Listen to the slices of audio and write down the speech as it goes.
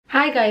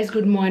Hi guys,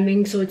 good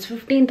morning. So it's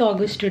 15th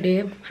August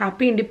today.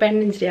 Happy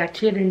Independence Day.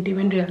 Actually, I didn't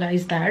even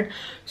realize that.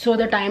 So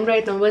the time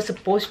right now was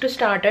supposed to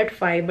start at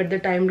 5, but the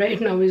time right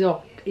now is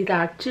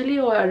actually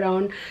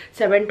around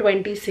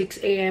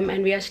 7:26 a.m.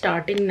 and we are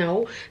starting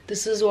now.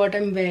 This is what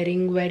I'm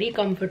wearing. Very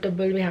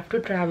comfortable. We have to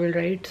travel,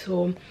 right?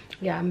 So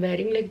yeah, I'm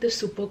wearing like this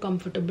super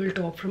comfortable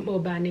top from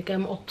Urbanic.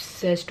 I'm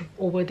obsessed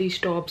over these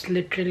tops,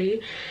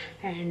 literally.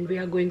 And we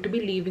are going to be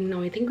leaving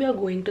now. I think we are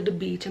going to the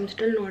beach. I'm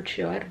still not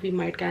sure. We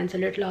might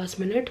cancel it last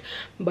minute,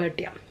 but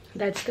yeah,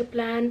 that's the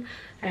plan.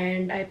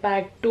 And I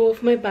packed 2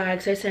 of my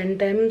bags. I sent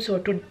them. So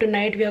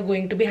tonight we are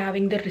going to be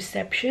having the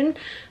reception.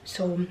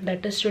 So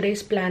that is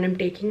today's plan. I'm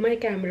taking my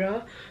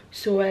camera,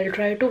 so I'll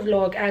try to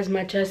vlog as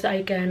much as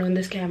I can on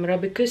this camera,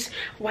 because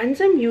once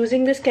I'm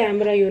using this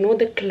camera, you know,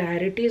 the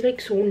clarity is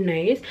like so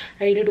nice.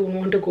 I really don't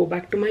want to go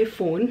back to my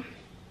phone.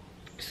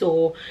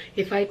 So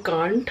if I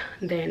can't,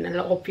 then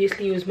I'll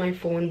obviously use my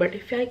phone, but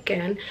if I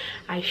can,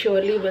 I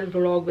surely will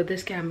vlog with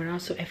this camera.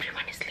 So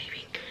everyone is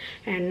leaving,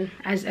 and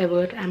as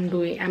ever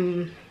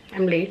I'm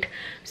late,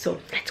 so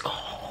let's go.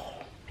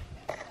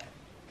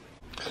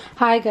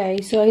 Hi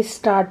guys, so I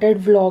started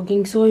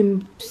vlogging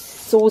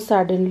so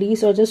suddenly,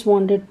 so I just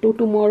wanted to,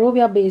 tomorrow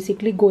we are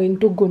basically going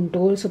to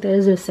Guntur, so there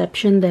is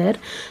reception there.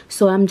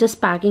 So I'm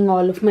just packing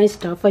all of my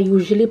stuff. I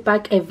usually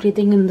pack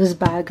everything in this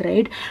bag,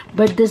 right?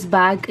 But this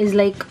bag is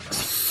like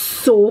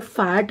so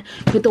fat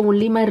with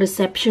only my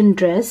reception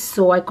dress,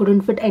 so I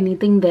couldn't fit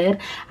anything there.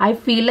 I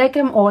feel like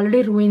I'm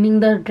already ruining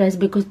the dress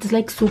because it's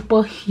like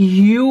super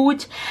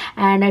huge,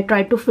 and I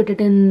tried to fit it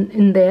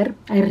in there.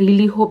 I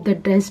really hope the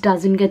dress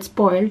doesn't get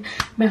spoiled.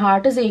 My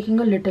heart is aching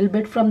a little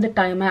bit from the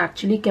time I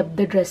actually kept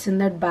the dress in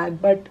that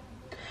bag, but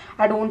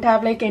I don't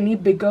have like any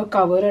bigger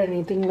cover or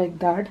anything like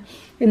that.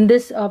 In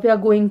this we are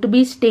going to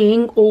be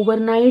staying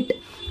overnight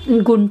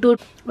in Guntur.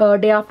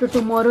 Day after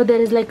tomorrow there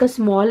is like a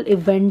small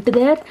event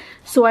there,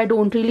 so I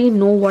don't really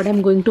know what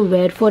I'm going to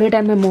wear for it,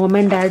 and my mom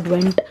and dad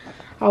went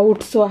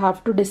out, so I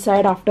have to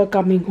decide after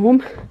coming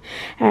home.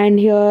 And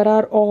here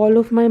are all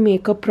of my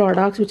makeup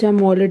products which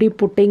I'm already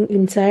putting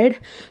inside.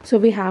 So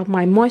we have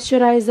my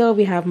moisturizer,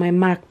 we have my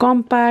MAC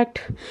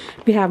compact,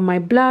 we have my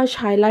blush,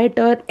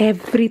 highlighter,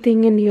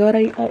 everything in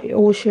here.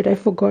 Oh shit, I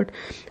forgot,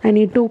 I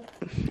need to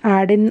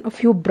add in a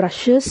few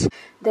brushes.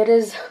 There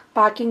is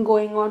packing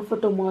going on for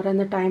tomorrow, and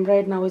the time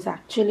right now is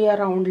actually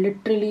around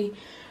literally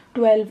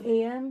 12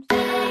 a.m.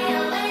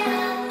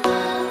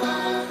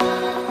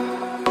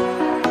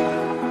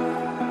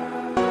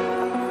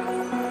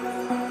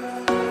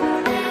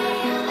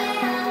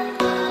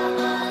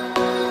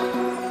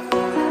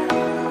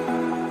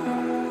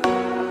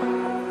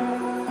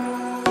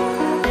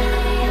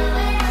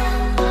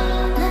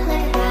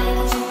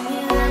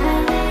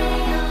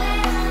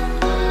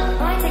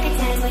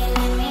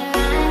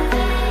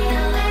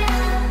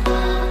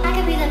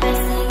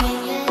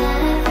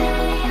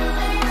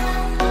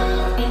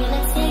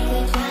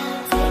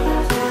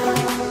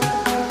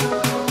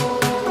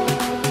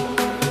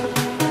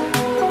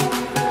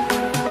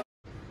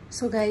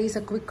 So guys,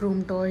 a quick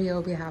room tour.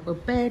 Here we have a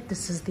bed.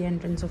 This is the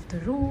entrance of the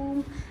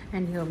room,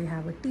 and here we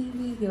have a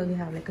TV. Here we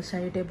have like a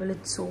study table.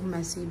 It's so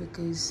messy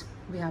because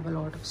we have a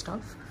lot of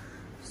stuff.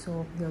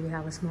 So here we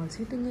have a small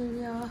sitting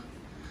area,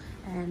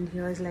 and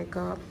here is like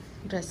a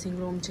dressing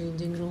room,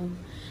 changing room,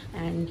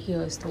 and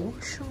here's the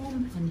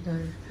washroom, and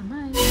here am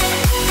I.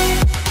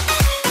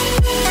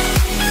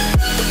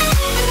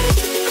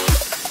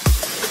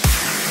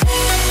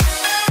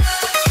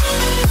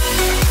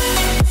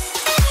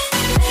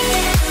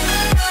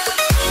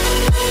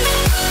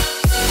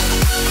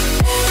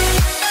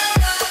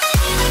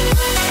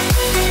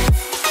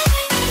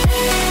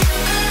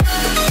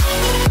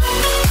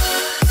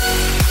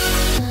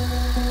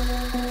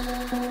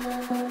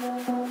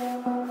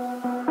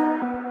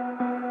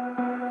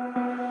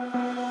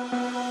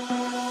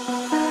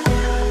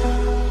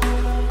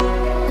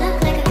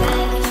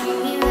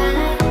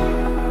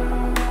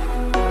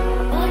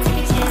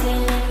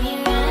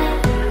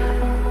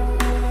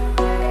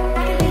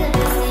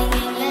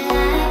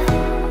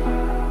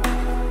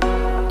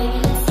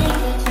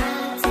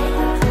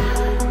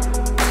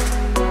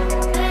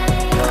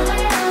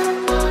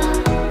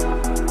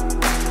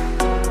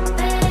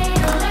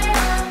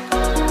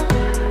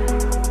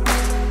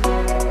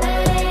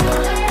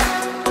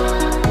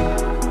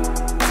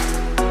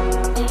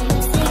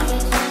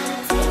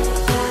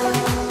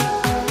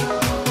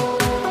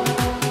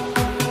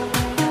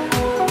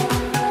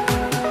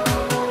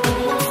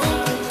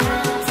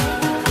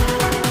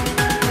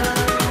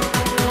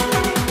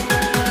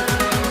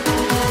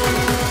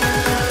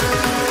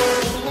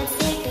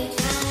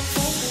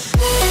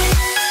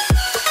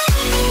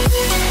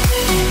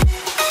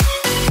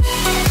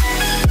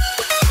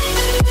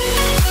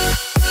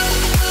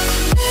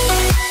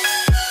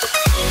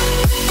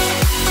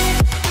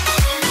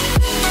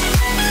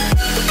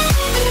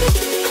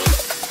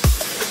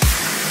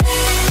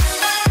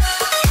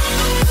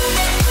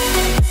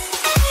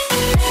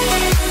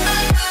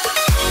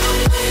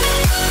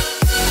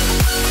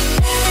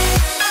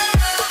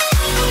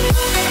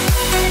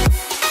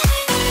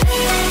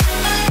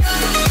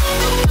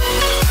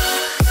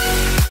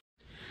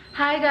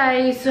 Hi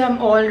guys, so I'm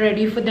all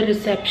ready for the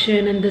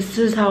reception and this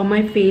is how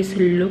my face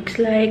looks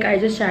like. I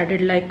just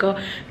added like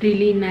a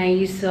really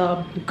nice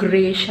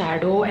grey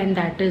shadow and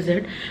that is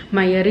it.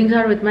 My earrings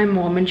are with my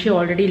mom and she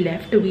already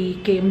left.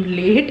 We came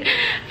late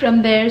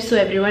from there, so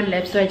everyone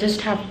left, so I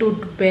just have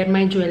to wear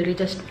my jewelry,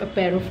 just a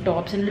pair of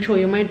tops, and I'll show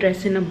you my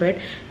dress in a bit.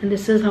 And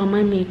this is how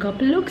my makeup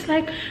looks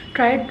like.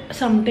 Tried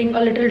something a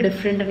little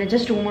different and I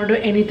just don't want to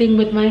do anything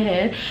with my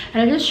hair,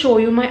 and I'll just show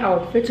you my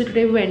outfit. So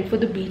today we went for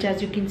the beach,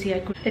 as you can see.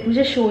 Let me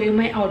just show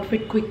you my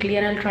outfit quickly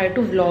and I'll try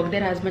to vlog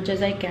there as much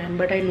as I can,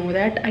 but I know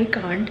that I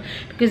can't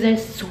because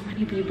there's so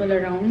many people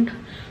around.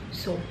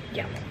 So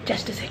yeah,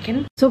 just a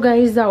second. So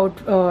guys,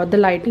 the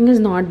lighting is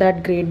not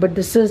that great, but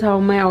this is how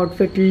my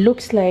outfit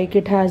looks like.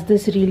 It has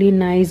this really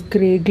nice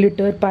grey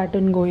glitter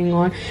pattern going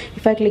on.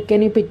 If I click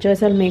any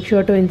pictures, I'll make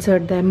sure to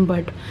insert them,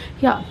 but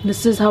yeah,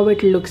 this is how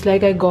it looks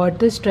like. I got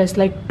this dress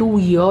like 2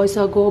 years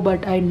ago,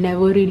 but I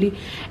never really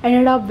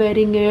ended up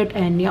wearing it,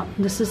 and yeah,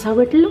 this is how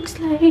it looks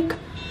like.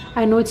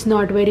 I know it's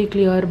not very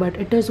clear, but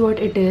it is what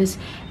it is,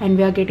 and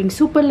we are getting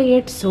super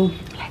late, so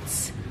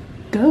let's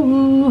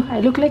go. I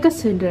look like a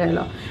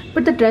Cinderella,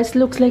 but the dress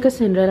looks like a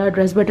Cinderella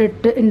dress, but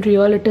in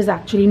real it is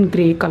actually in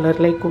grey color.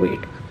 Like, wait,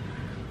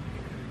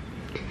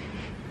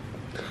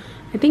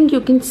 I think you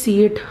can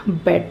see it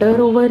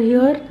better over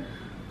here.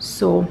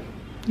 So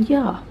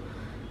yeah,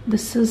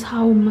 this is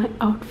how my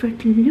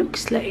outfit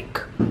looks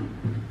like.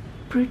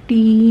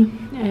 Pretty,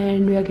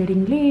 and we are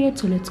getting late,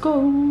 so let's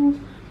go.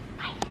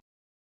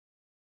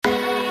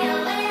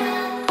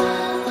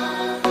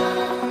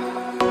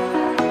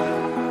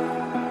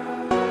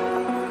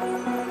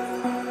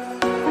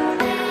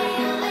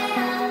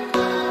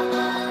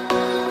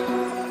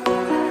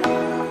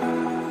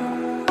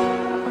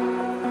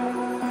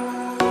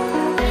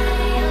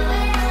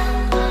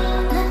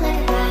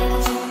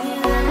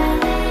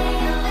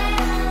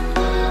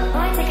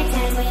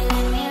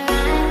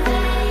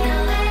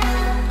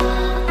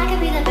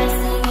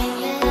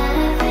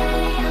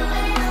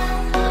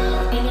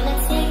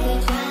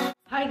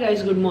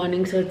 Guys, good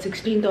morning. So it's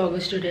 16th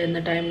August today and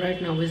the time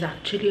right now is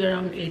actually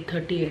around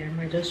 8:30 AM.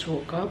 I just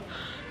woke up,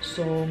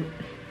 so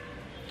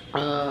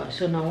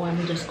now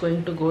I'm just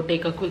going to go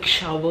take a quick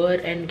shower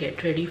and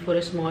get ready for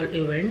a small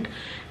event,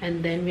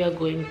 and then we are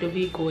going to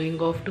be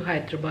going off to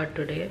Hyderabad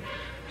today.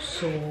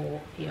 So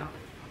yeah,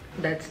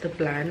 that's the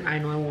plan. I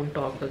know I won't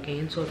talk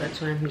again, so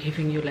that's why I'm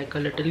giving you like a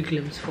little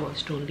glimpse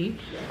first only.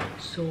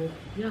 So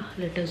yeah,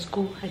 let us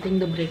go. I think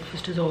the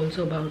breakfast is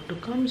also about to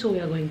come, so we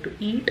are going to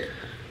eat,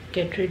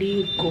 get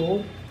ready,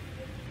 go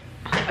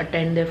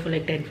attend there for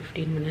like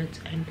 10-15 minutes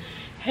and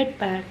head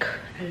back.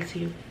 I'll see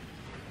you.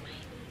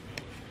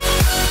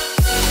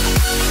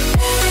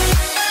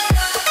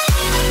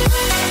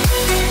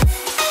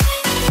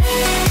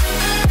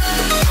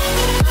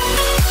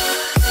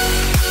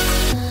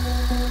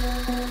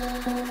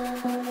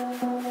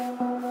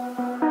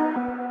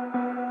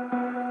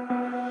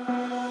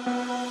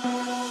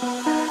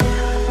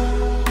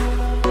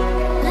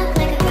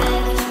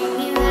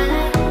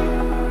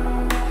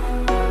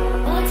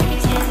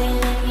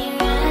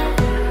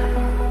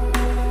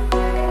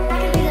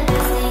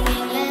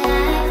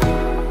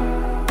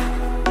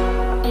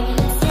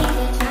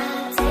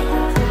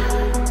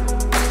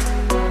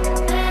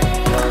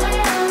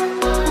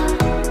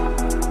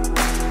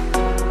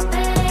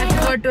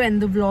 To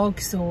end the vlog,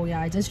 so yeah,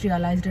 I just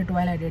realized it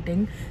while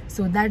editing.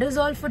 So that is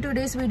all for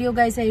today's video,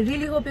 guys. I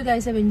really hope you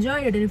guys have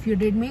enjoyed it, and if you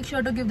did, make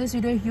sure to give this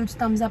video a huge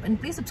thumbs up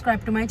and please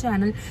subscribe to my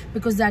channel,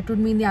 because that would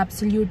mean the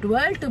absolute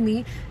world to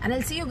me. And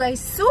I'll see you guys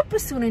super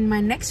soon in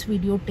my next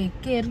video.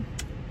 Take care.